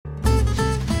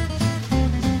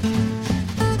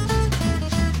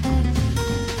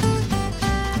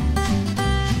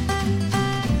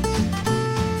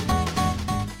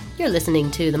You're listening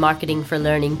to the Marketing for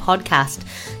Learning podcast,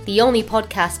 the only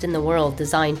podcast in the world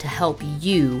designed to help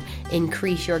you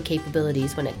increase your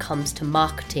capabilities when it comes to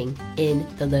marketing in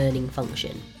the learning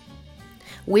function.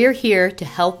 We're here to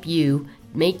help you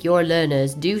make your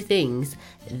learners do things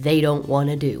they don't want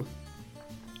to do.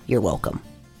 You're welcome.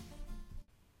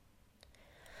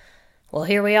 Well,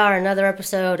 here we are, another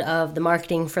episode of the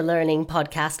Marketing for Learning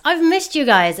podcast. I've missed you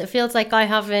guys. It feels like I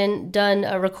haven't done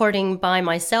a recording by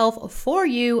myself for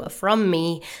you, from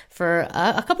me, for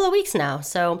a couple of weeks now.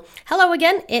 So hello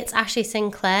again, it's Ashley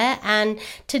Sinclair, and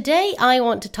today I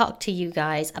want to talk to you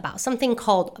guys about something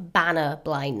called banner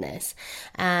blindness.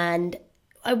 And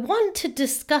I want to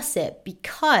discuss it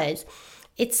because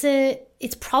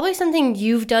it's probably something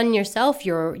you've done yourself.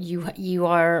 You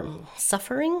are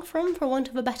suffering from, for want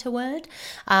of a better word.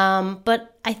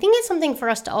 But I think it's something for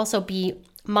us to also be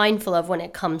mindful of when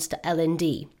it comes to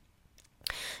L&D.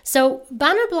 So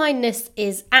banner blindness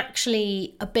is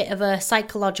actually a bit of a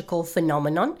psychological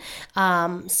phenomenon.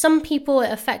 Some people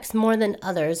it affects more than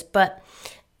others, but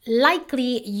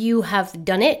likely you have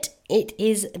done it. It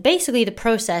is basically the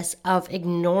process of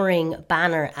ignoring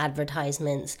banner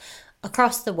advertisements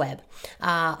across the web.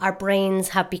 Our brains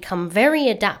have become very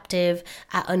adaptive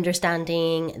at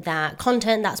understanding that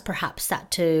content that's perhaps set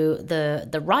to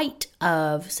the right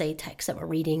of, say, text that we're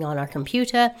reading on our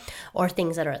computer, or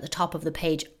things that are at the top of the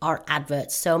page are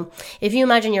adverts. So if you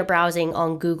imagine you're browsing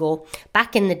on Google,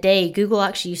 back in the day, Google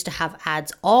actually used to have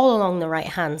ads all along the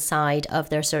right-hand side of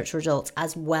their search results,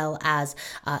 as well as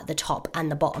the top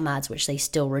and the bottom ads, which they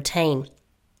still retain.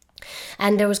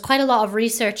 And there was quite a lot of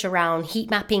research around heat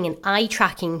mapping and eye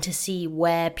tracking to see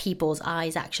where people's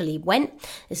eyes actually went.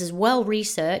 This is well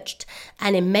researched,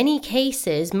 and in many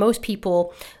cases, most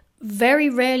people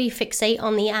very rarely fixate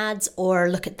on the ads or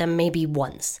look at them maybe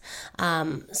once.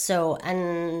 And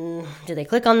do they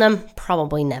click on them?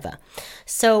 Probably never.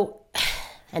 So,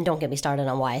 and don't get me started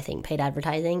on why I think paid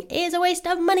advertising is a waste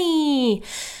of money.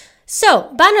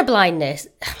 So, banner blindness,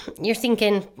 you're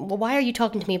thinking, well, why are you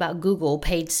talking to me about Google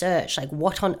paid search? Like,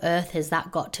 what on earth has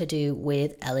that got to do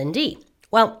with L&D?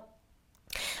 Well,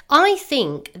 I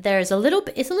think it's a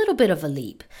little bit of a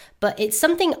leap, but it's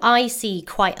something I see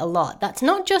quite a lot. That's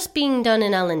not just being done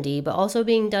in L&D, but also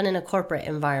being done in a corporate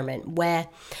environment where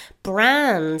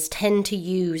brands tend to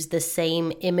use the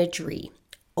same imagery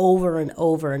over and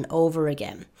over and over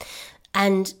again.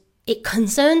 And it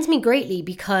concerns me greatly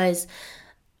because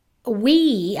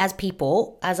we as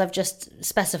people, as I've just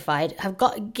specified,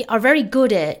 are very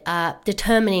good at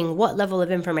determining what level of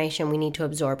information we need to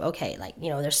absorb. Okay,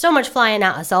 there's so much flying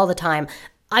at us all the time.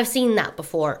 I've seen that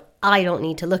before. I don't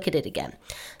need to look at it again.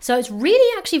 So it's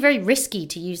really actually very risky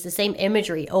to use the same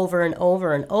imagery over and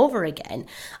over and over again,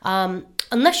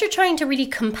 unless you're trying to really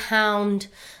compound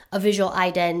a visual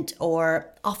ident,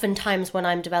 or oftentimes when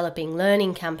I'm developing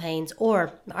learning campaigns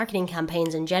or marketing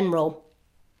campaigns in general,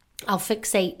 I'll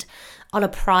fixate on a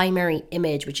primary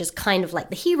image, which is kind of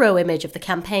like the hero image of the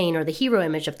campaign or the hero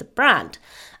image of the brand.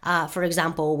 For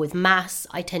example, with Mass,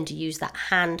 I tend to use that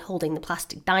hand holding the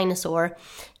plastic dinosaur.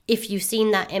 If you've seen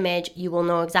that image, you will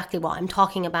know exactly what I'm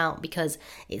talking about because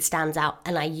it stands out,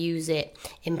 and I use it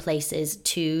in places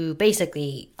to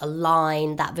basically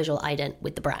align that visual ident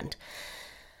with the brand.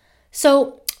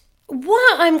 So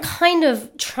what I'm kind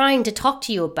of trying to talk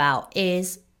to you about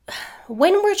is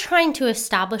when we're trying to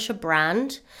establish a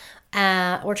brand,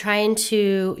 we're trying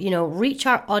to, reach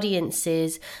our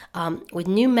audiences with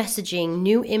new messaging,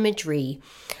 new imagery,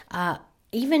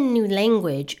 even new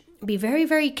language, be very,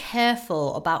 very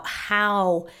careful about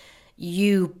how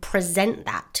you present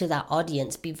that to that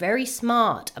audience. Be very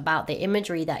smart about the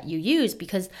imagery that you use,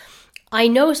 because I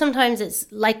know sometimes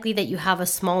it's likely that you have a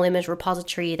small image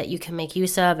repository that you can make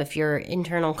use of if your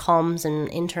internal comms and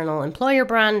internal employer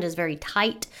brand is very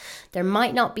tight. There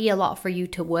might not be a lot for you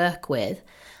to work with,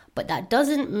 but that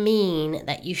doesn't mean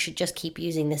that you should just keep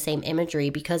using the same imagery,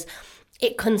 because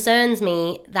it concerns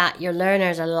me that your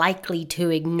learners are likely to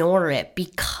ignore it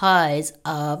because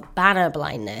of banner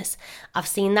blindness. I've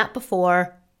seen that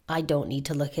before. I don't need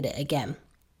to look at it again.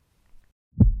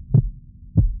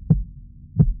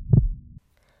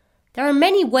 There are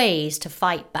many ways to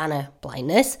fight banner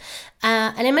blindness,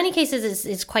 and in many cases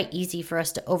it's quite easy for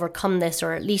us to overcome this,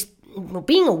 or at least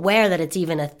being aware that it's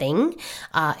even a thing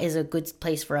is a good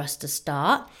place for us to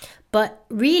start. But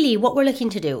really what we're looking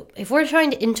to do, if we're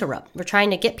trying to interrupt, we're trying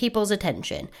to get people's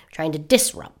attention, trying to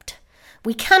disrupt,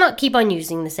 we cannot keep on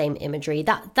using the same imagery.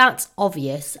 That's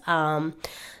obvious.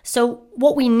 So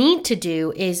what we need to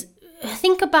do is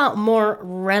think about more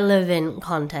relevant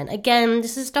content. Again,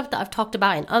 this is stuff that I've talked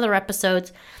about in other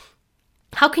episodes.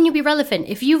 How can you be relevant?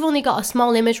 If you've only got a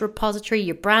small image repository,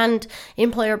 your brand,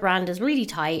 employer brand is really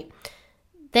tight,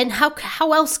 then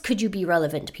how else could you be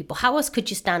relevant to people? How else could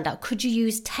you stand out? Could you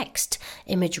use text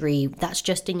imagery that's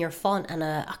just in your font and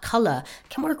a color? It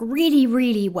can work really,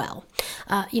 really well.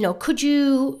 Could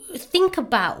you think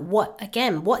about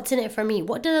what's in it for me?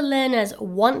 What do the learners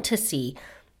want to see?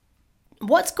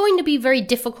 What's going to be very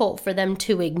difficult for them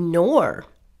to ignore?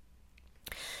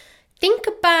 Think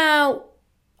about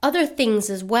other things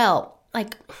as well.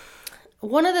 Like,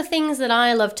 one of the things that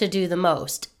I love to do the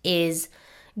most is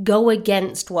go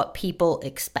against what people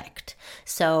expect.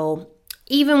 So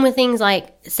even with things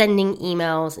like sending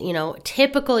emails,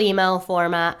 typical email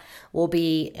format will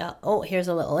be, here's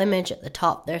a little image at the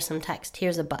top, there's some text,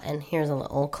 here's a button, here's a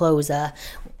little closer,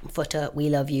 footer, we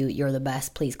love you, you're the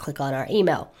best, please click on our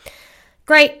email.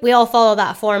 Great, we all follow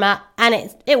that format,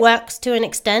 and it works to an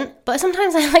extent, but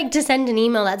sometimes I like to send an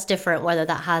email that's different, whether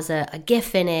that has a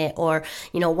GIF in it, or,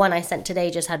 one I sent today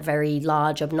just had very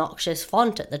large, obnoxious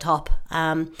font at the top.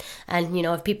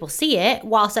 If people see it,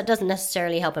 whilst that doesn't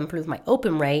necessarily help improve my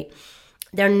open rate,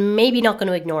 they're maybe not going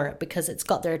to ignore it because it's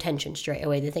got their attention straight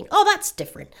away. They think, oh, that's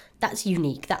different, that's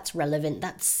unique, that's relevant,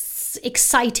 that's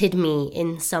excited me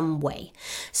in some way.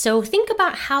 So think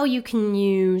about how you can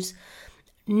use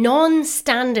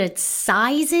non-standard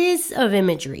sizes of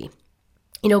imagery.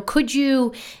 Could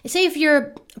you say, if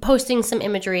you're posting some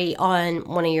imagery on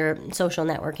one of your social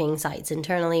networking sites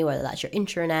internally, whether that's your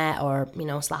intranet or,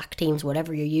 Slack, Teams,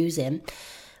 whatever you're using,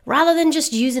 rather than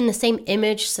just using the same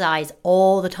image size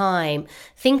all the time,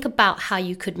 think about how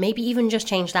you could maybe even just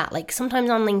change that. Like, sometimes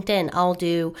on LinkedIn, I'll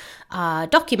do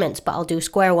documents, but I'll do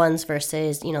square ones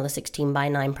versus, the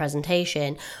 16:9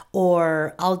 presentation.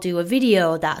 Or I'll do a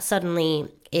video that suddenly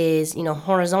is,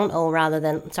 horizontal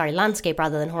landscape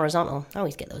rather than horizontal. I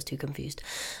always get those two confused.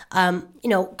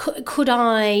 Could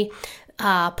I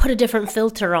put a different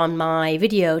filter on my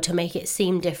video to make it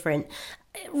seem different?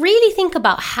 Really think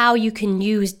about how you can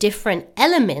use different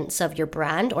elements of your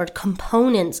brand or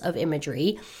components of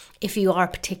imagery if you are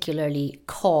particularly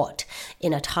caught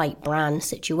in a tight brand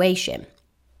situation.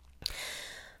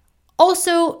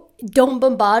 Also, don't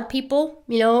bombard people.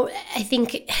 I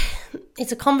think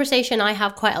it's a conversation I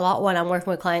have quite a lot when I'm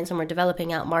working with clients and we're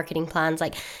developing out marketing plans.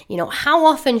 Like, how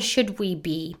often should we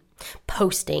be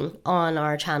posting on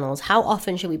our channels? How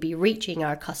often should we be reaching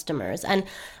our customers? And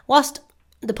whilst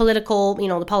the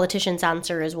politician's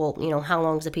answer is, well, how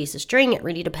long is a piece of string? It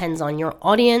really depends on your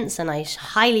audience. And I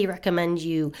highly recommend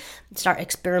you start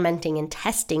experimenting and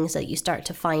testing so that you start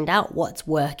to find out what's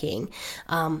working.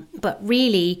 But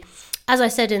really, as I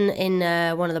said in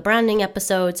one of the branding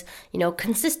episodes,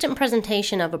 consistent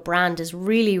presentation of a brand is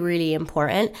really, really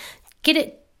important. Get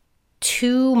it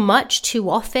too much too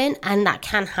often, and that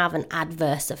can have an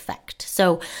adverse effect.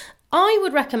 So I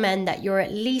would recommend that you're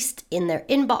at least in their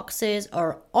inboxes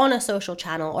or on a social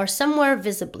channel or somewhere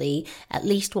visibly at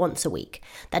least once a week.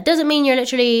 That doesn't mean you're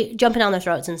literally jumping down their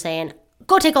throats and saying,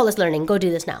 go take all this learning, go do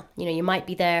this now. You might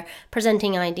be there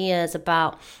presenting ideas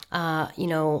about,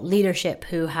 leadership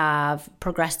who have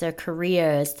progressed their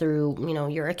careers through,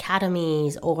 your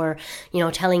academies, or,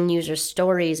 telling users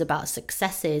stories about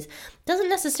successes. Doesn't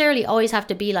necessarily always have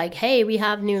to be like, hey, we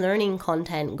have new learning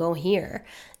content, go here.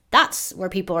 That's where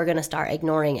people are going to start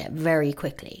ignoring it very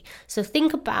quickly. So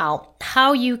think about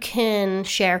how you can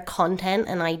share content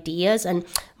and ideas, and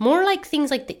more like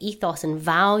things like the ethos and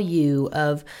value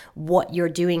of what you're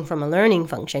doing from a learning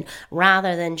function,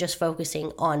 rather than just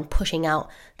focusing on pushing out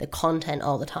the content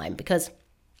all the time.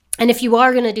 And if you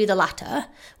are going to do the latter,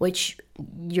 which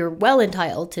you're well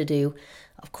entitled to do,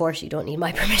 of course you don't need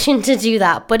my permission to do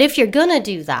that. But if you're going to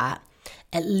do that,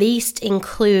 at least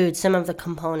include some of the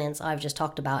components I've just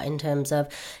talked about in terms of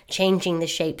changing the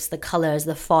shapes, the colors,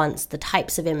 the fonts, the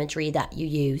types of imagery that you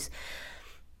use.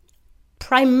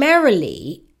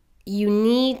 Primarily, you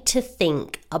need to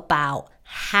think about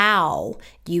how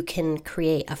you can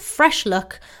create a fresh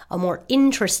look, a more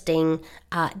interesting,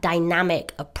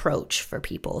 dynamic approach for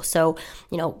people. So,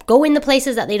 go in the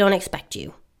places that they don't expect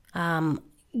you.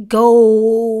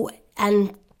 Go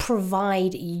and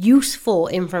provide useful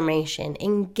information,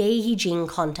 engaging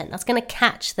content that's going to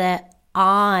catch their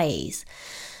eyes.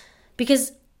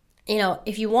 Because,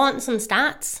 if you want some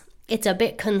stats, it's a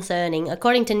bit concerning.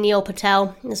 According to Neil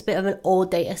Patel, it's a bit of an old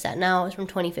data set now. It's from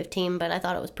 2015, but I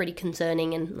thought it was pretty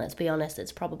concerning. And let's be honest,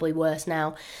 it's probably worse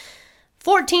now.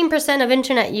 14% of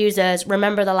internet users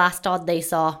remember the last ad they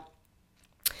saw.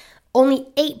 Only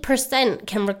 8%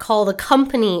 can recall the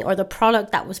company or the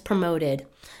product that was promoted.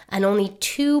 And only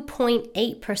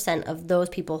 2.8% of those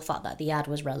people thought that the ad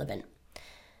was relevant.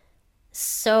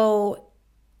 So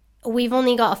we've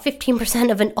only got a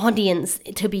 15% of an audience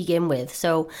to begin with.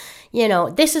 So,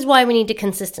 this is why we need to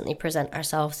consistently present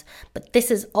ourselves. But this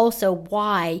is also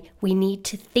why we need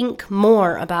to think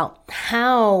more about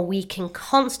how we can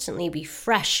constantly be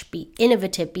fresh, be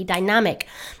innovative, be dynamic.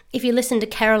 If you listen to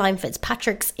Caroline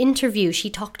Fitzpatrick's interview, she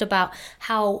talked about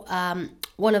how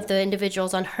one of the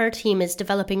individuals on her team is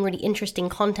developing really interesting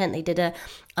content. They did a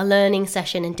learning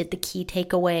session and did the key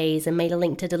takeaways and made a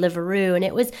link to Deliveroo. And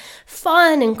it was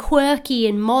fun and quirky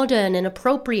and modern and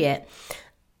appropriate.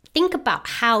 Think about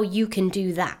how you can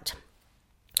do that.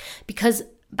 Because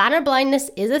banner blindness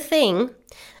is a thing.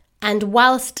 And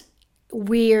whilst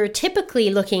we're typically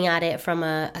looking at it from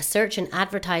a search and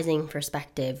advertising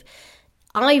perspective,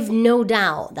 I've no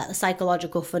doubt that the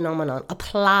psychological phenomenon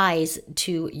applies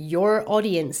to your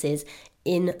audiences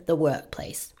in the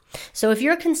workplace. So if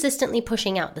you're consistently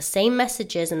pushing out the same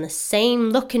messages and the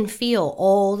same look and feel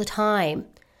all the time,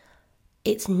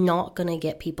 it's not going to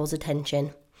get people's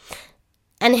attention.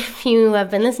 And if you have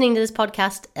been listening to this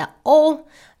podcast at all,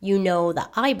 you know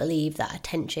that I believe that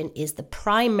attention is the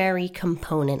primary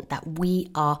component that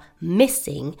we are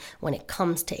missing when it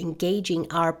comes to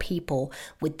engaging our people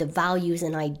with the values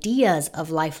and ideas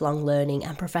of lifelong learning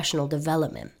and professional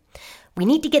development. We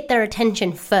need to get their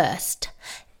attention first.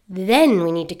 Then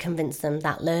we need to convince them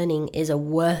that learning is a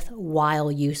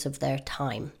worthwhile use of their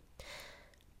time.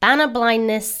 Banner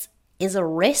blindness is a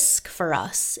risk for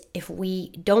us if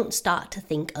we don't start to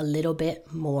think a little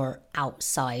bit more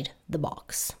outside the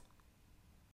box.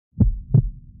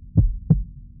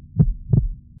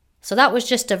 So that was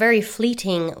just a very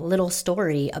fleeting little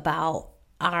story about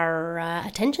our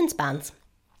attention spans.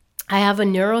 I have a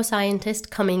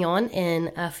neuroscientist coming on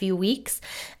in a few weeks,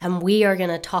 and we are going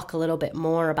to talk a little bit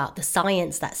more about the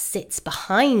science that sits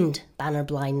behind banner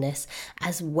blindness,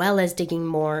 as well as digging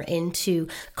more into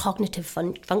cognitive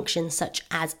functions such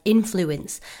as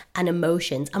influence and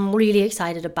emotions. I'm really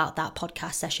excited about that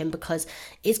podcast session because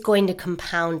it's going to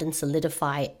compound and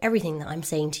solidify everything that I'm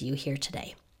saying to you here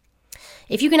today.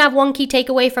 If you can have one key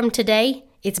takeaway from today,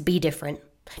 it's be different.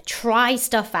 Try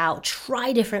stuff out,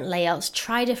 try different layouts,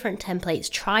 try different templates,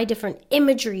 try different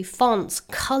imagery, fonts,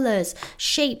 colors,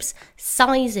 shapes,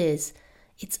 sizes.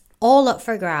 It's all up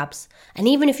for grabs. And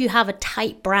even if you have a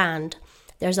tight brand,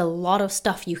 there's a lot of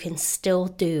stuff you can still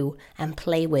do and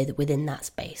play with within that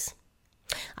space.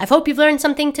 I hope you've learned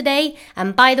something today.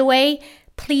 And by the way,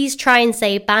 please try and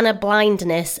say banner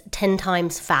blindness 10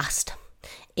 times fast.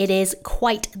 It is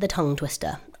quite the tongue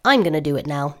twister. I'm going to do it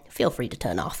now. Feel free to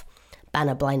turn off.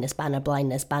 Banner blindness, banner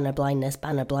blindness, banner blindness,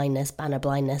 banner blindness, banner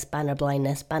blindness, banner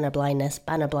blindness, banner blindness,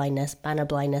 banner blindness, banner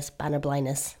blindness, banner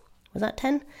blindness. Was that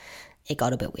 10? It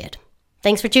got a bit weird.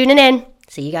 Thanks for tuning in.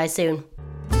 See you guys soon.